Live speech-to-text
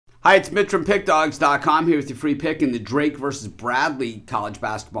Hi, it's Mitch from Pickdawgz.com here with your free pick in the Drake versus Bradley college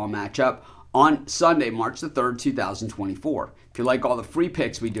basketball matchup on Sunday, March the 3rd, 2024. If you like all the free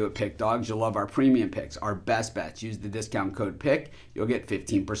picks we do at Pick Dawgz, you'll love our premium picks, our best bets. Use the discount code PICK. You'll get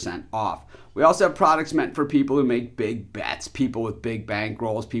 15% off. We also have products meant for people who make big bets, people with big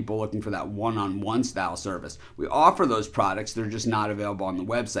bankrolls, people looking for that one-on-one style service. We offer those products. They're just not available on the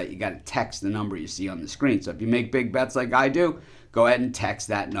website. You got to text the number you see on the screen. So if you make big bets like I do, go ahead and text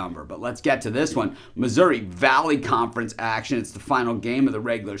that number. But let's get to this one. Missouri Valley Conference action. It's the final game of the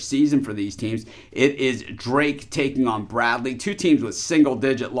regular season for these teams. It is Drake taking on Bradley. Two teams with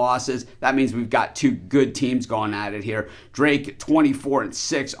single-digit losses. That means we've got two good teams going at it here. Drake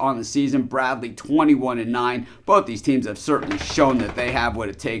 24-6 on the season. Bradley 21-9. Both these teams have certainly shown that they have what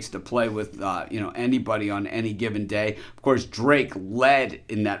it takes to play with anybody on any given day. Of course, Drake led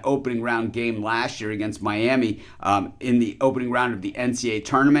in that opening round game last year against Miami in the opening round of the NCAA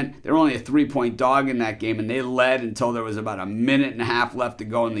tournament. They were only a 3-point dog in that game, and they led until there was about a minute and a half left to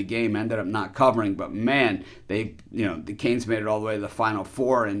go in the game. Ended up not covering, but man, the Canes made it all the way to the Final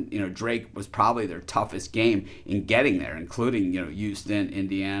Four, and Drake was probably their toughest game in getting there, including Houston,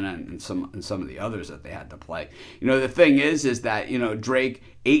 Indiana, and some of the others that they had to play. The thing is that Drake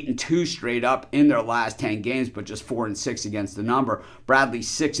 8-2 straight up in their last 10 games, but just 4-6 against the number. Bradley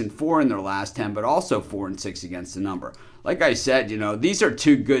 6-4 in their last 10, but also 4-6 against the number. Like I said, these are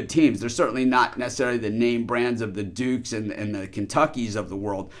two good teams. They're certainly not necessarily the name brands of the Dukes and the Kentuckys of the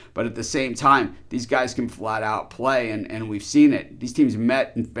world, but at the same time, these guys can flat out play, and we've seen it. These teams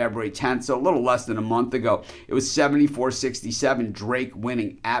met in February 10th, so a little less than a month ago. It was 74-67, Drake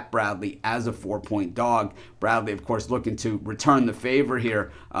winning at Bradley as a 4-point dog. Bradley, of course, looking to return the favor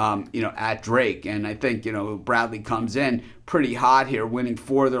here, at Drake, and I think, Bradley comes in pretty hot here, winning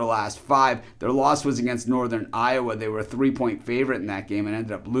 4 of their last 5. Their loss was against Northern Iowa. They were a 3-point favorite in that game and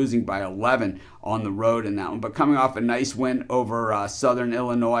ended up losing by 11 on the road in that one. But coming off a nice win over Southern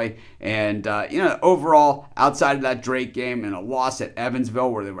Illinois, and overall, outside of that Drake game and a loss at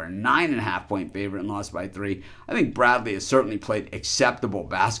Evansville where they were a 9.5-point favorite and lost by 3, I think Bradley has certainly played acceptable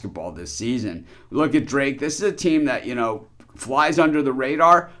basketball this season. Look at Drake. This is a team that flies under the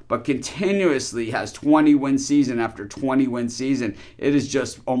radar, but continuously has 20-win season after 20-win season. It is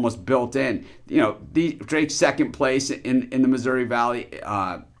just almost built in. Drake's second place in the Missouri Valley.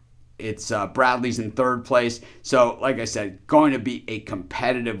 It's Bradley's in third place. So, like I said, going to be a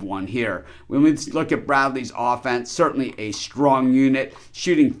competitive one here. When we look at Bradley's offense, certainly a strong unit,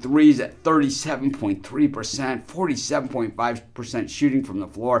 shooting threes at 37.3%, 47.5% shooting from the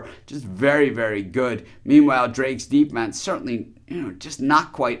floor. Just very, very good. Meanwhile, Drake's defense certainly just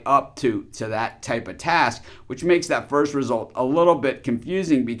not quite up to that type of task, which makes that first result a little bit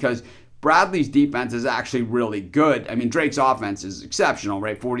confusing because Bradley's defense is actually really good. I mean, Drake's offense is exceptional,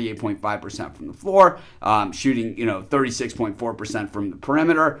 right? 48.5% from the floor, shooting 36.4% from the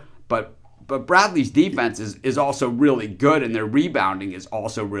perimeter. But Bradley's defense is also really good, and their rebounding is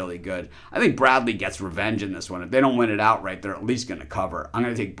also really good. I think Bradley gets revenge in this one. If they don't win it outright, they're at least going to cover. I'm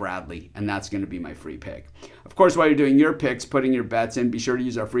going to take Bradley, and that's going to be my free pick. Of course, while you're doing your picks, putting your bets in, be sure to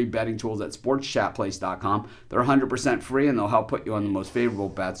use our free betting tools at sportschatplace.com. They're 100% free, and they'll help put you on the most favorable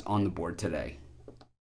bets on the board today.